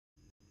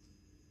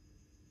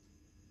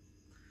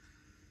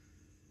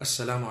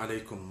Assalamu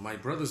alaikum. My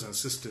brothers and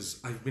sisters,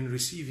 I've been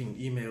receiving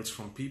emails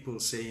from people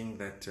saying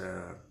that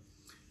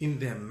in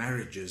their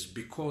marriages,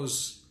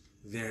 because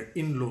their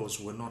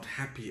in-laws were not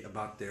happy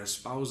about their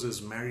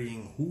spouses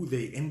marrying who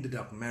they ended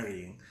up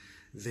marrying,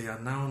 they are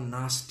now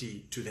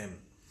nasty to them.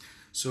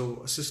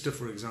 So a sister,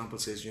 for example,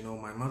 says,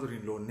 my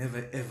mother-in-law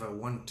never ever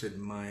wanted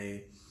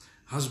my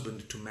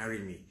husband to marry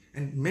me.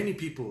 And many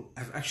people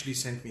have actually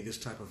sent me this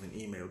type of an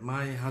email.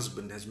 My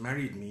husband has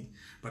married me,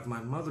 but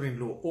my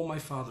mother-in-law or my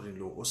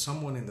father-in-law or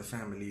someone in the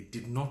family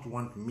did not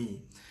want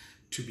me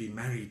to be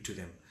married to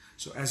them.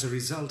 So as a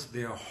result,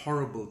 they are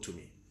horrible to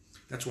me.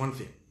 That's one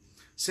thing.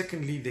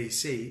 Secondly, they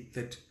say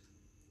that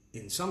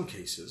in some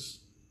cases,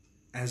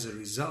 as a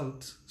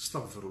result,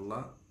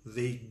 astaghfirullah,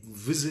 they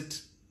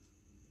visit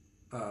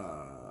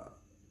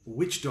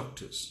witch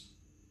doctors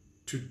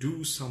to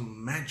do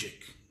some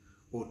magic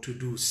or to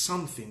do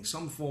something,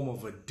 some form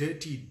of a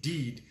dirty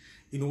deed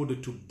in order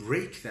to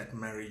break that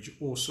marriage,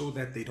 or so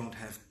that they don't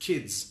have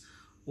kids,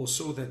 or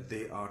so that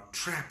they are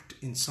trapped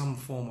in some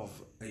form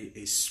of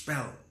a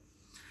spell.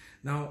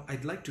 Now,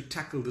 I'd like to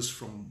tackle this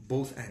from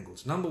both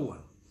angles. Number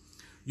one,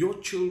 your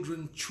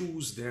children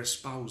choose their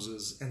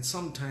spouses, and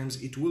sometimes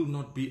it will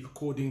not be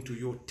according to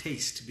your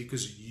taste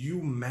because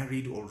you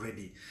married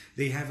already.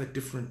 They have a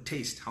different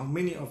taste. How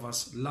many of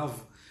us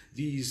love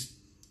these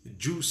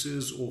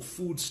juices or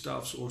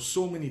foodstuffs or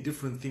so many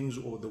different things,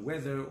 or the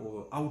weather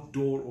or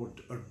outdoor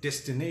or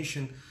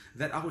destination,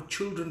 that our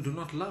children do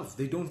not love?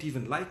 They don't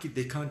even like it.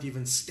 They can't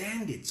even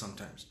stand it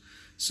sometimes.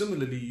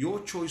 Similarly, your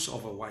choice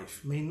of a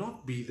wife may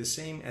not be the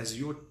same as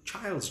your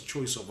child's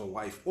choice of a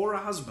wife or a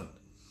husband.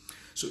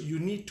 So you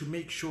need to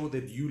make sure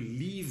that you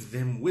leave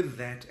them with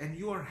that and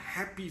you are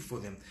happy for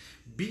them.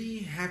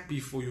 Be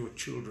happy for your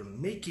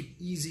children. Make it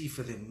easy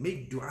for them.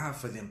 Make dua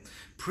for them.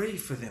 Pray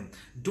for them.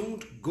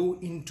 Don't go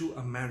into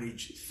a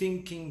marriage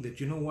thinking that,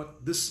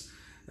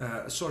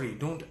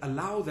 don't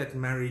allow that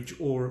marriage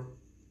or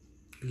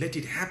let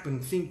it happen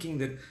thinking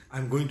that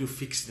I'm going to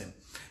fix them.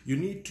 You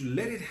need to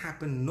let it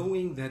happen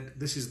knowing that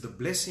this is the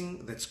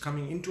blessing that's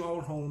coming into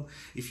our home.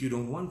 If you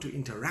don't want to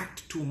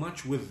interact too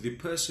much with the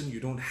person, you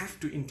don't have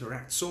to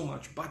interact so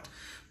much, but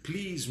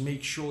please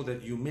make sure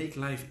that you make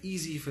life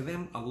easy for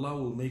them. Allah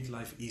will make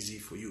life easy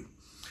for you.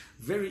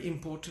 Very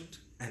important,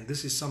 and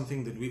this is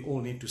something that we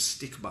all need to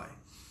stick by.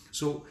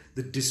 So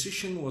the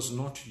decision was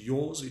not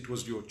yours, it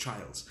was your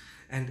child's.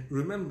 And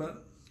remember,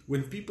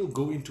 when people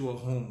go into a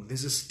home,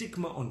 there's a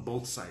stigma on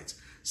both sides.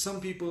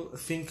 Some people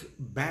think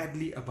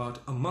badly about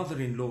a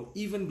mother-in-law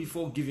even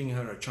before giving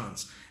her a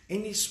chance.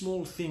 Any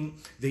small thing,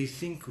 they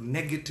think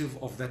negative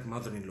of that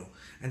mother-in-law.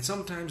 And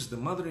sometimes the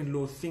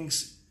mother-in-law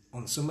thinks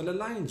on similar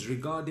lines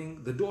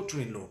regarding the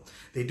daughter-in-law.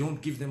 They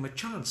don't give them a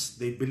chance.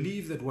 They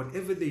believe that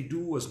whatever they do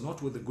was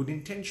not with a good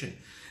intention.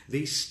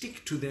 They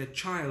stick to their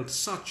child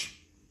such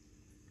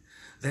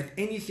that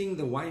anything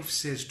the wife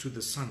says to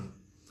the son,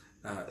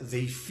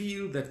 they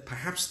feel that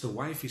perhaps the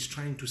wife is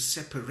trying to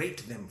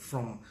separate them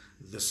from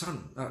the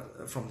son,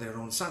 from their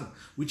own son,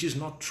 which is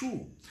not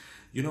true.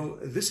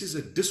 This is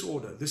a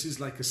disorder. This is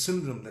like a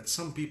syndrome that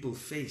some people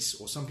face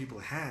or some people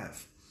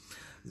have.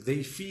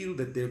 They feel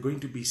that they're going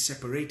to be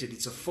separated.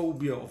 It's a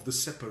phobia of the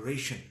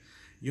separation.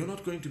 You're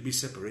not going to be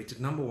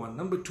separated, number one.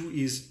 Number two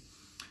is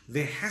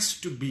there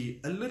has to be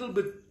a little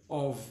bit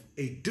of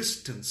a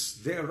distance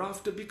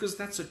thereafter, because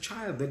that's a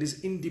child. That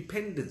is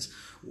independence.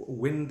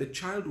 When the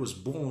child was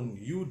born,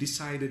 you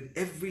decided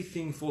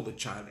everything for the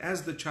child.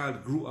 As the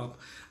child grew up,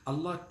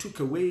 Allah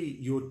took away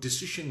your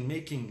decision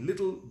making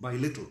little by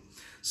little.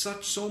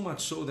 So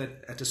much so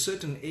that at a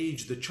certain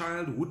age, the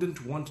child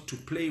wouldn't want to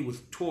play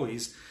with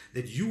toys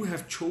that you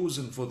have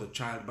chosen for the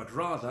child, but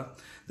rather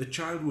the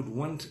child would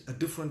want a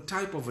different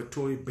type of a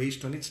toy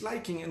based on its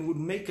liking and would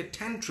make a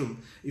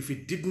tantrum if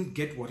it didn't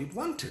get what it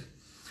wanted.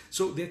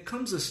 So there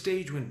comes a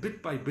stage when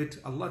bit by bit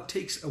Allah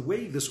takes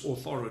away this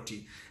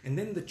authority, and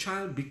then the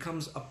child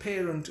becomes a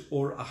parent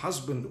or a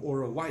husband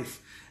or a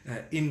wife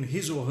in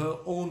his or her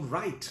own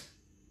right.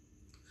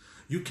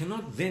 You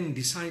cannot then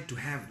decide to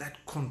have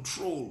that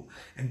control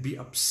and be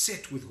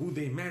upset with who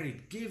they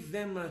married. Give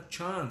them a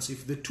chance.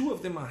 If the two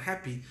of them are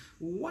happy,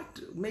 what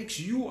makes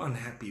you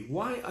unhappy?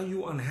 Why are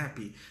you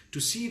unhappy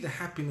to see the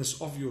happiness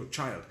of your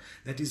child?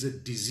 That is a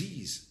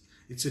disease.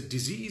 It's a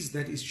disease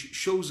that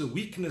shows a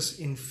weakness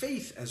in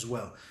faith as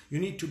well. You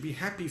need to be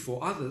happy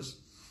for others.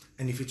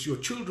 And if it's your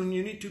children,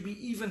 you need to be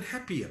even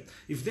happier.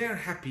 If they're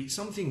happy,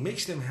 something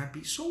makes them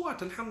happy, so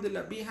what?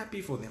 Alhamdulillah, be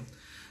happy for them.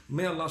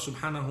 May Allah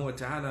subhanahu wa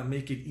ta'ala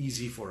make it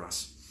easy for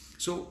us.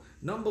 So,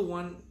 number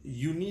one,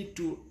 you need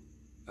to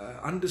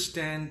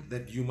understand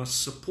that you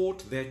must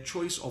support their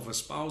choice of a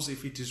spouse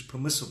if it is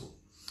permissible.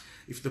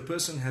 If the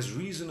person has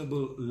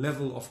reasonable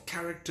level of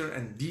character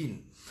and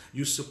deen,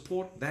 you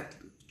support that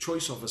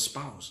choice of a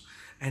spouse.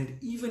 And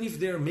even if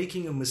they're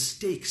making a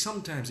mistake,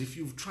 sometimes if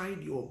you've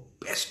tried your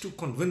best to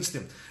convince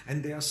them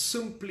and they are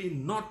simply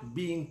not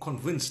being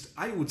convinced,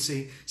 I would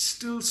say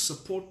still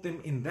support them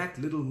in that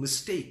little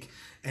mistake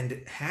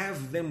and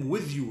have them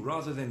with you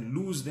rather than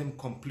lose them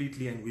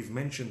completely. And we've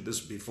mentioned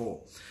this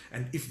before.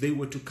 And if they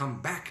were to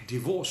come back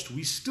divorced,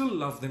 we still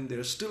love them.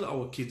 They're still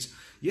our kids.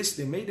 Yes,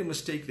 they made a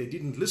mistake. They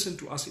didn't listen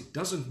to us. It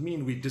doesn't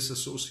mean we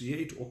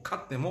disassociate or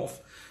cut them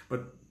off,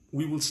 but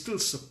we will still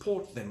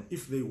support them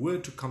if they were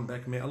to come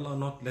back. May Allah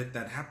not let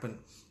that happen.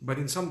 But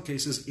in some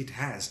cases it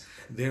has.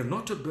 They're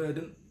not a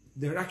burden.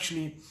 They're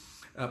actually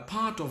a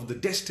part of the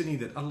destiny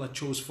that Allah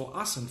chose for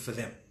us and for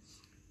them.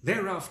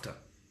 Thereafter,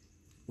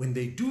 when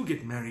they do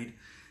get married,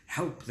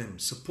 help them,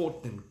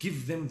 support them,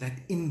 give them that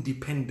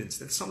independence.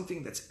 That's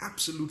something that's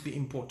absolutely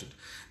important.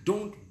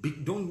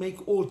 Don't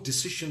make all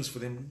decisions for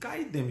them.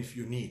 Guide them if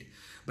you need,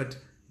 but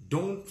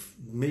don't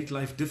make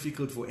life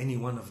difficult for any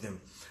one of them.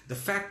 The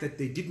fact that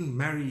they didn't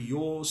marry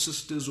your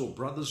sister's or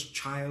brother's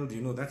child,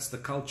 you know, that's the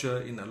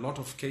culture in a lot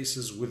of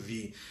cases with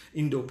the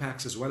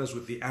Indo-Pacs as well as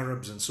with the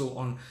Arabs and so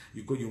on.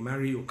 You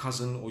marry your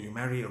cousin, or you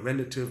marry a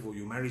relative, or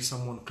you marry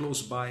someone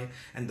close by,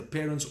 and the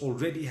parents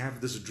already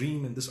have this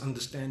dream and this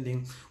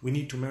understanding. We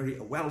need to marry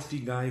a wealthy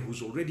guy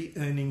who's already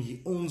earning,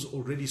 he owns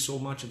already so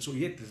much, and so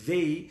yet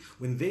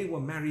when they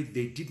were married,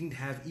 they didn't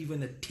have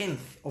even a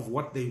tenth of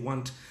what they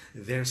want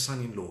their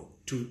son-in-law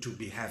to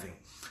be having.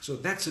 So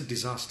that's a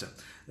disaster.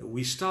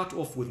 We start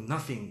off with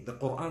nothing. The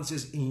Quran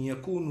says, إِن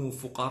يَكُونُوا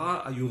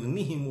فُقَرَاءَ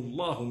يُغْنِهِمُ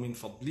اللَّهُ مِنْ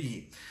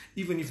فَضْلِهِ.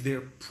 Even if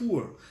they're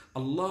poor,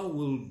 Allah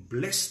will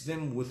bless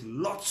them with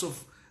lots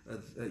of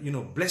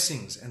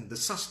blessings and the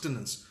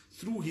sustenance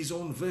through His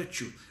own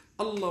virtue.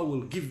 Allah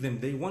will give them.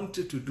 They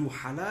wanted to do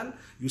halal,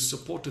 you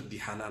supported the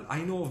halal.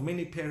 I know of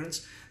many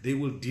parents, they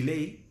will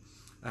delay.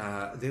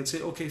 They'll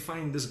say, okay,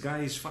 fine, this guy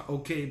is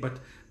okay, but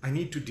I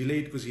need to delay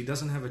it because he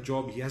doesn't have a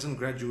job, he hasn't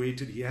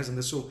graduated, he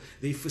hasn't. So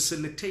they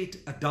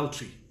facilitate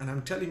adultery. And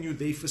I'm telling you,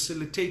 they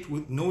facilitate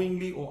with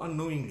knowingly or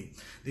unknowingly.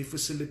 They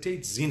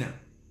facilitate zina.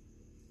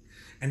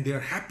 And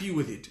they're happy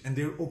with it, and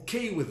they're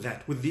okay with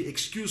that, with the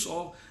excuse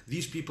of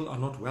these people are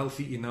not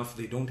wealthy enough,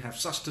 they don't have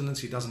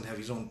sustenance, he doesn't have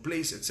his own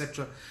place,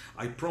 etc.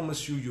 I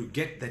promise you, you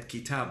get that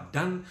kitab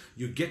done,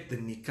 you get the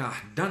nikah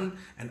done,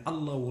 and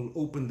Allah will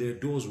open their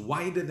doors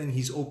wider than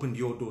He's opened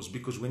your doors.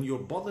 Because when you're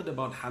bothered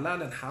about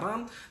halal and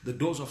haram, the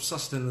doors of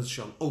sustenance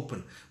shall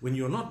open. When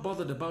you're not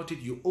bothered about it,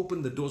 you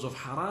open the doors of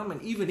haram,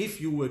 and even if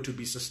you were to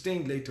be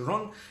sustained later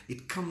on,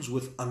 it comes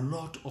with a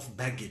lot of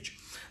baggage.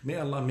 May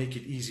Allah make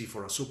it easy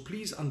for us. So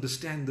please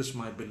understand this,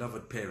 my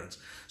beloved parents.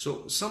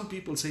 So some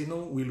people say, no,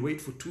 we'll wait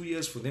for 2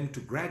 years for them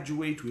to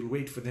graduate. We'll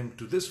wait for them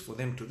to this, for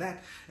them to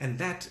that. And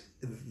that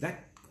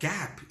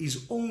gap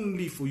is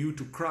only for you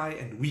to cry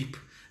and weep.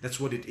 That's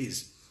what it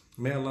is.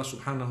 May Allah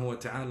subhanahu wa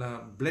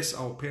ta'ala bless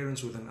our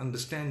parents with an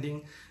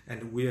understanding.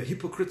 And we are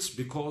hypocrites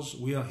because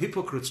we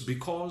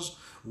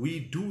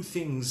do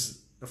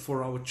things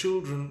for our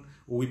children,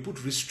 or we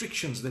put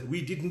restrictions that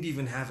we didn't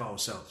even have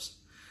ourselves.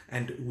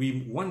 And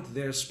we want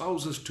their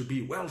spouses to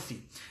be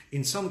wealthy.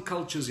 In some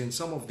cultures, in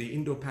some of the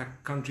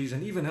Indo-Pac countries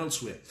and even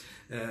elsewhere,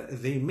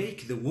 they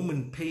make the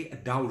woman pay a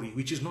dowry,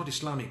 which is not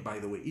Islamic, by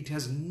the way. It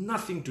has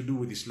nothing to do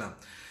with Islam.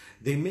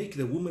 They make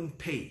the woman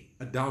pay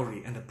a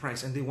dowry and a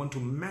price, and they want to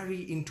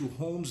marry into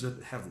homes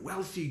that have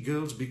wealthy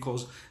girls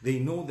because they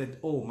know that,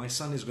 oh, my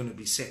son is going to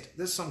be set.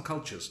 There's some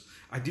cultures.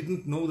 I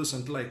didn't know this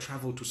until I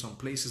traveled to some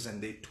places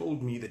and they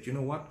told me that, you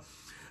know what?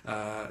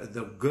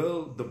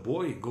 The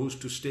boy goes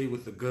to stay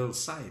with the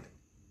girl's side.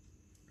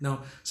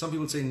 Now, some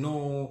people say,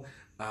 no,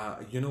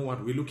 you know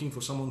what, we're looking for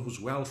someone who's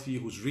wealthy,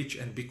 who's rich,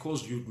 and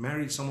because you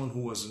married someone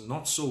who was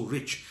not so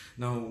rich,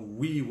 now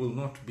we will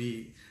not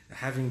be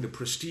having the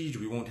prestige,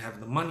 we won't have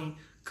the money.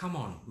 Come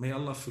on, may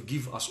Allah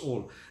forgive us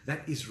all.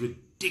 That is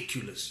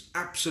ridiculous,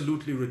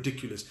 absolutely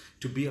ridiculous,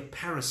 to be a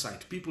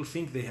parasite. People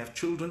think they have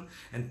children,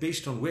 and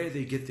based on where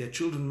they get their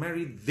children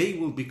married, they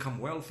will become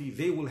wealthy,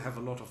 they will have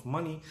a lot of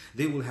money,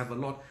 they will have a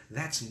lot.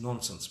 That's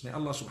nonsense. May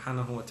Allah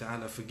subhanahu wa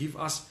ta'ala forgive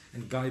us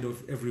and guide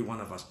every one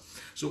of us.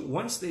 So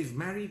once they've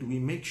married, we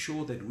make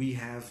sure that we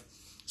have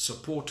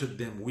supported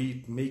them,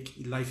 we make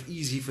life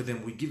easy for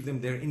them, we give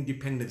them their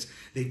independence.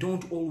 They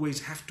don't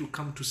always have to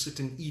come to sit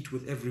and eat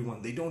with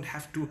everyone. They don't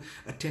have to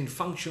attend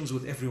functions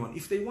with everyone.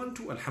 If they want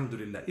to,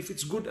 alhamdulillah. If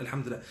it's good,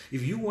 alhamdulillah.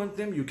 If you want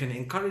them, you can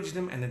encourage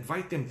them and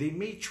invite them. They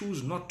may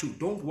choose not to.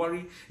 Don't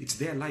worry, it's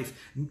their life.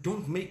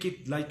 Don't make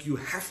it like you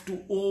have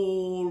to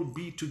all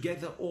be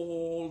together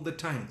all the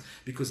time,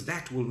 because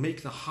that will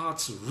make the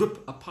hearts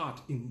rip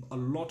apart in a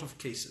lot of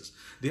cases.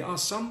 There are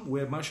some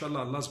where,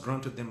 mashallah, Allah's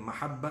granted them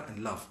mahabba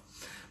and love.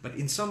 But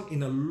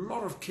in a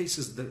lot of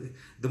cases,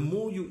 the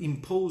more you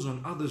impose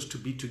on others to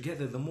be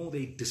together, the more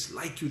they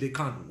dislike you. They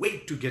can't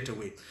wait to get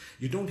away.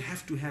 You don't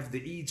have to have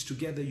the Eids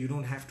together. You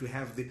don't have to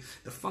have the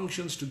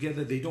functions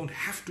together. They don't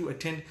have to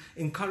attend.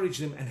 Encourage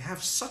them and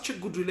have such a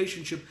good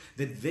relationship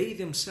that they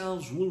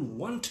themselves will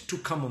want to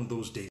come on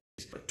those days.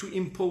 But to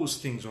impose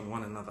things on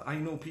one another. I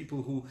know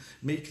people who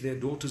make their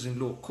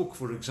daughters-in-law cook,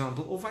 for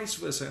example, or vice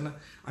versa. And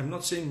I'm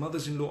not saying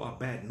mothers-in-law are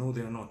bad. No,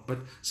 they're not. But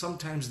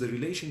sometimes the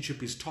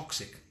relationship is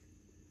toxic.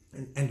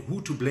 And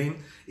who to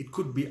blame? It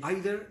could be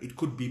either, it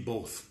could be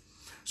both.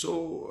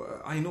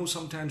 So I know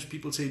sometimes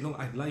people say, no,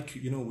 I'd like,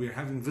 we're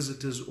having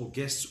visitors or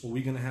guests, or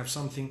we're going to have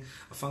something,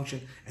 a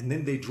function, and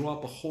then they draw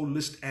up a whole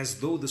list as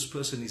though this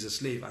person is a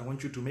slave. I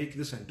want you to make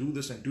this and do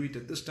it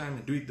at this time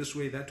and do it this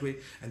way, that way.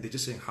 And they're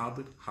just saying,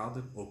 Hadir,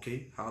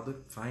 okay, Hadir,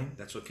 fine,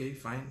 that's okay,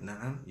 fine,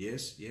 Na'am,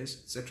 yes,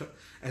 etc.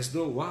 As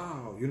though,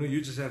 wow,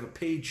 you just have a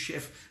paid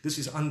chef. This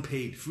is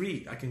unpaid,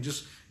 free. I can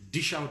just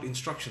dish out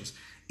instructions.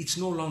 It's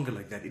no longer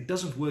like that. It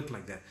doesn't work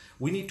like that.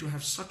 We need to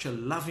have such a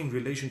loving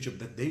relationship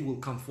that they will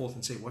come forth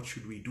and say, what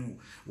should we do?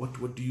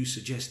 What do you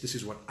suggest? This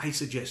is what I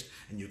suggest.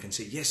 And you can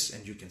say yes,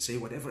 and you can say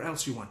whatever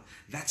else you want.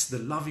 That's the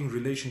loving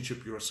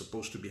relationship you are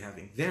supposed to be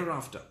having.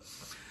 Thereafter,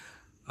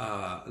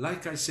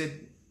 like I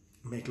said,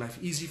 make life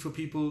easy for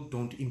people.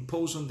 Don't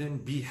impose on them.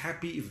 Be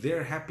happy. If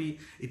they're happy,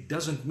 it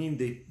doesn't mean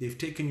they've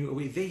taken you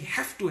away. They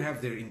have to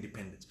have their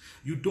independence.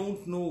 You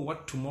don't know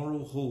what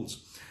tomorrow holds.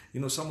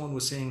 Someone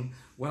was saying,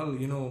 well,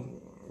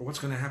 what's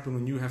going to happen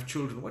when you have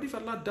children? What if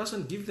Allah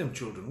doesn't give them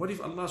children? What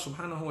if Allah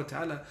subhanahu wa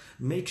ta'ala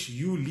makes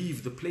you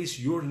leave the place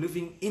you're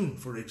living in,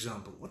 for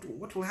example?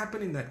 What will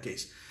happen in that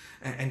case?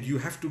 And you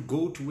have to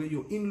go to where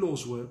your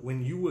in-laws were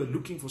when you were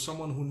looking for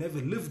someone who never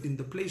lived in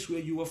the place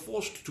where you were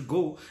forced to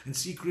go and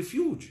seek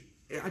refuge.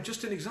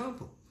 Just an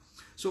example.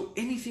 So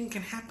anything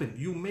can happen.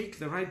 You make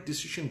the right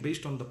decision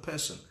based on the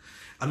person.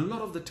 A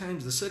lot of the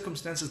times, the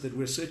circumstances that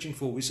we're searching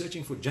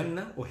for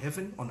Jannah or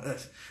heaven on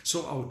earth.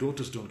 So our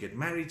daughters don't get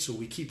married, so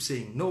we keep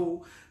saying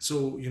no.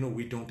 So,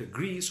 we don't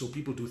agree. So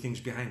people do things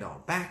behind our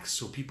backs.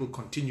 So people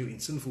continue in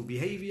sinful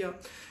behavior.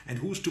 And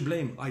who's to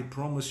blame? I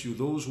promise you,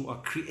 those who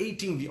are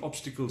creating the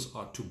obstacles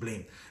are to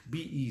blame.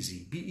 Be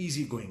easy. Be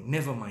easygoing.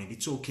 Never mind.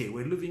 It's okay.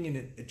 We're living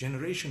in a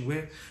generation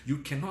where you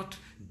cannot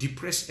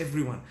depress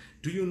everyone.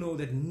 Do you know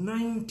that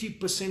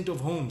 90%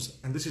 of homes,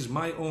 and this is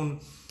my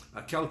own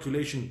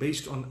calculation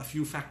based on a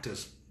few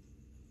factors,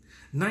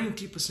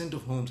 90%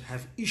 of homes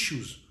have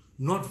issues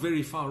not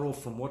very far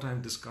off from what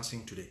I'm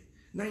discussing today.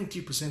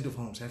 90% of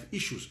homes have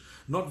issues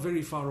not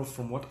very far off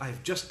from what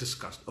I've just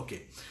discussed.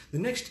 Okay, the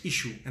next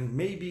issue, and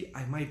maybe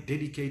I might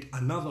dedicate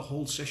another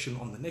whole session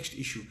on the next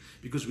issue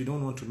because we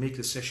don't want to make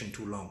the session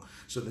too long.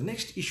 So the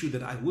next issue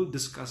that I will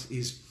discuss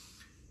is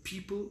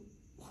people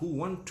who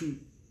want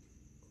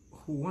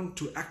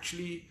to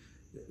actually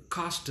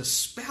cast a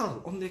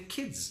spell on their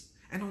kids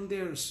and on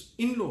their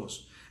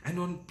in-laws and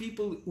on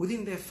people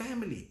within their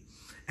family.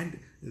 And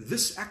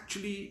this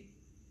actually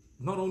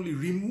not only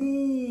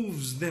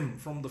removes them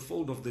from the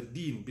fold of the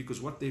deen,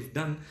 because what they've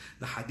done,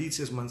 the hadith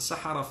says, Man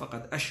sahara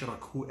faqad ashrak,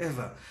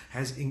 whoever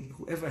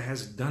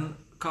has done,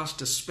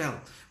 cast a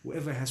spell,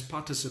 whoever has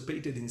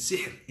participated in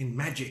sihr, in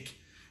magic,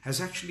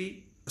 has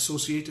actually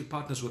associated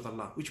partners with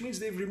Allah, which means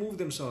they've removed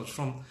themselves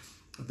from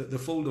the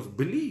fold of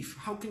belief.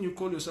 How can you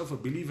call yourself a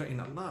believer in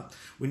Allah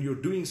when you're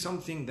doing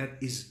something that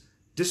is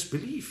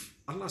disbelief?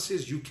 Allah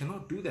says you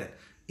cannot do that.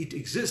 It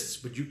exists,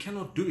 but you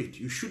cannot do it.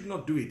 You should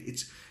not do it.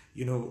 It's,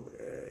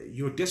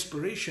 your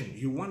desperation.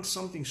 You want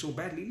something so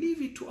badly,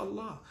 leave it to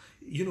Allah.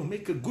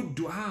 Make a good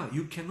dua.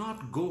 You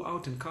cannot go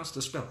out and cast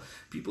a spell.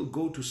 People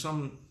go to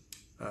some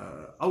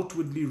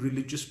outwardly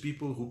religious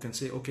people who can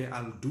say, okay,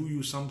 I'll do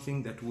you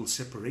something that will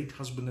separate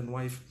husband and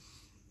wife.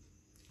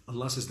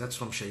 Allah says that's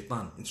from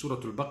shaitan. In Surah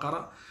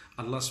Al-Baqarah,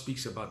 Allah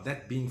speaks about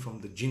that being from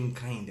the jinn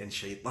kind and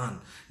shaitan.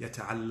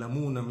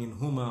 يَتَعَلَّمُونَ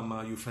مِنْهُمَا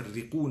مَا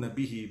يُفَرِّقُونَ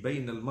بِهِ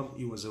بَيْنَ الْمَرْءِ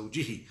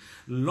وَزَوْجِهِ.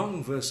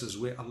 Long verses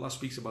where Allah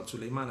speaks about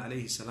Sulaiman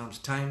alayhi salam's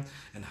time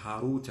and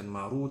Harut and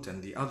Marut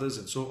and the others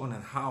and so on,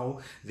 and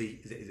how the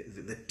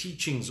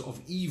teachings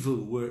of evil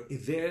were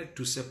there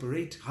to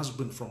separate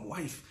husband from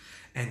wife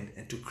and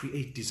to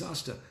create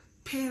disaster.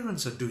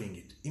 Parents are doing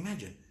it.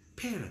 Imagine,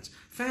 parents,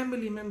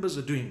 family members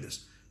are doing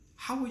this.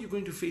 How are you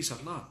going to face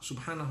Allah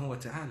subhanahu wa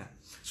ta'ala?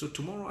 So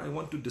tomorrow I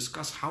want to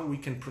discuss how we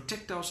can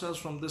protect ourselves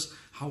from this,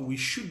 how we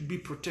should be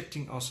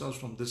protecting ourselves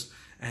from this.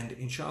 And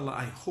inshallah,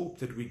 I hope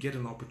that we get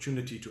an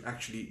opportunity to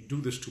actually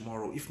do this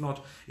tomorrow. If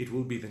not, it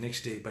will be the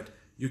next day. But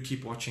you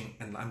keep watching,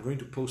 and I'm going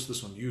to post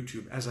this on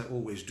YouTube, as I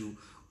always do,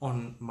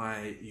 on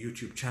my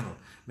YouTube channel.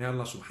 May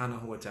Allah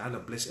subhanahu wa ta'ala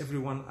bless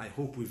everyone. I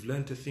hope we've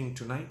learned a thing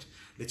tonight.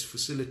 Let's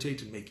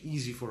facilitate and make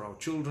easy for our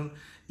children.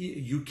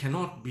 You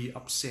cannot be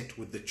upset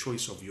with the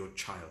choice of your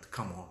child.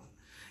 Come on.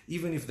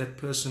 Even if that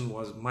person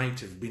might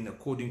have been,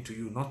 according to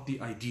you, not the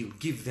ideal,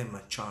 give them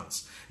a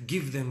chance.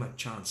 Give them a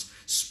chance.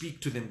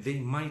 Speak to them. They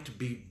might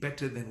be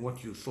better than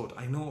what you thought.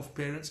 I know of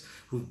parents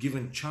who've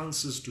given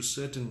chances to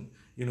certain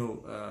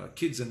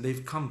kids, and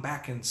they've come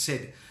back and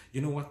said,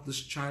 you know what, this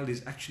child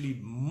is actually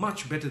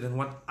much better than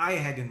what I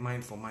had in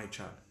mind for my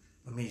child.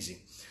 Amazing.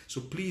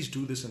 So please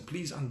do this, and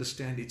please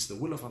understand it's the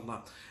will of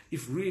Allah.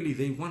 If really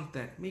they want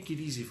that, make it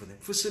easy for them.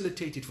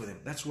 Facilitate it for them.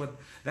 That's why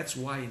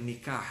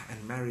nikah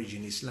and marriage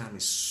in Islam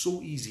is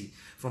so easy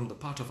from the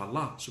part of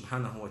Allah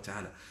subhanahu wa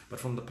ta'ala. But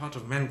from the part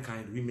of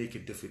mankind, we make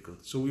it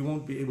difficult. So we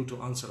won't be able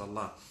to answer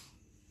Allah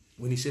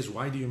When he says,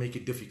 why do you make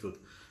it difficult?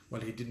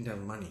 Well, he didn't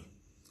have money.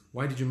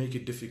 Why did you make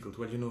it difficult?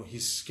 Well,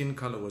 his skin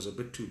color was a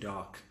bit too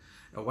dark.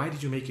 Why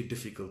did you make it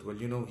difficult? Well,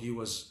 he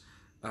was,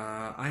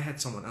 I had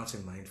someone else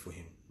in mind for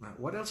him.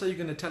 What else are you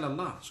going to tell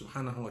Allah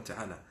subhanahu wa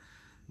ta'ala?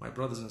 My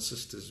brothers and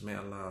sisters, may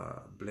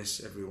Allah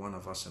bless every one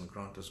of us and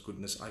grant us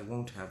goodness. I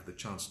won't have the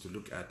chance to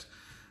look at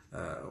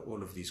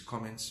all of these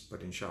comments,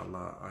 but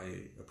inshallah, I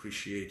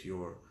appreciate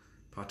your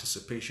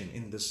participation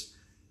in this.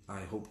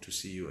 I hope to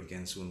see you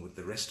again soon with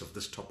the rest of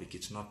this topic.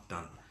 It's not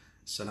done.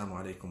 Assalamu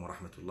alaikum wa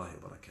rahmatullahi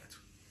wa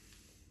barakatuh.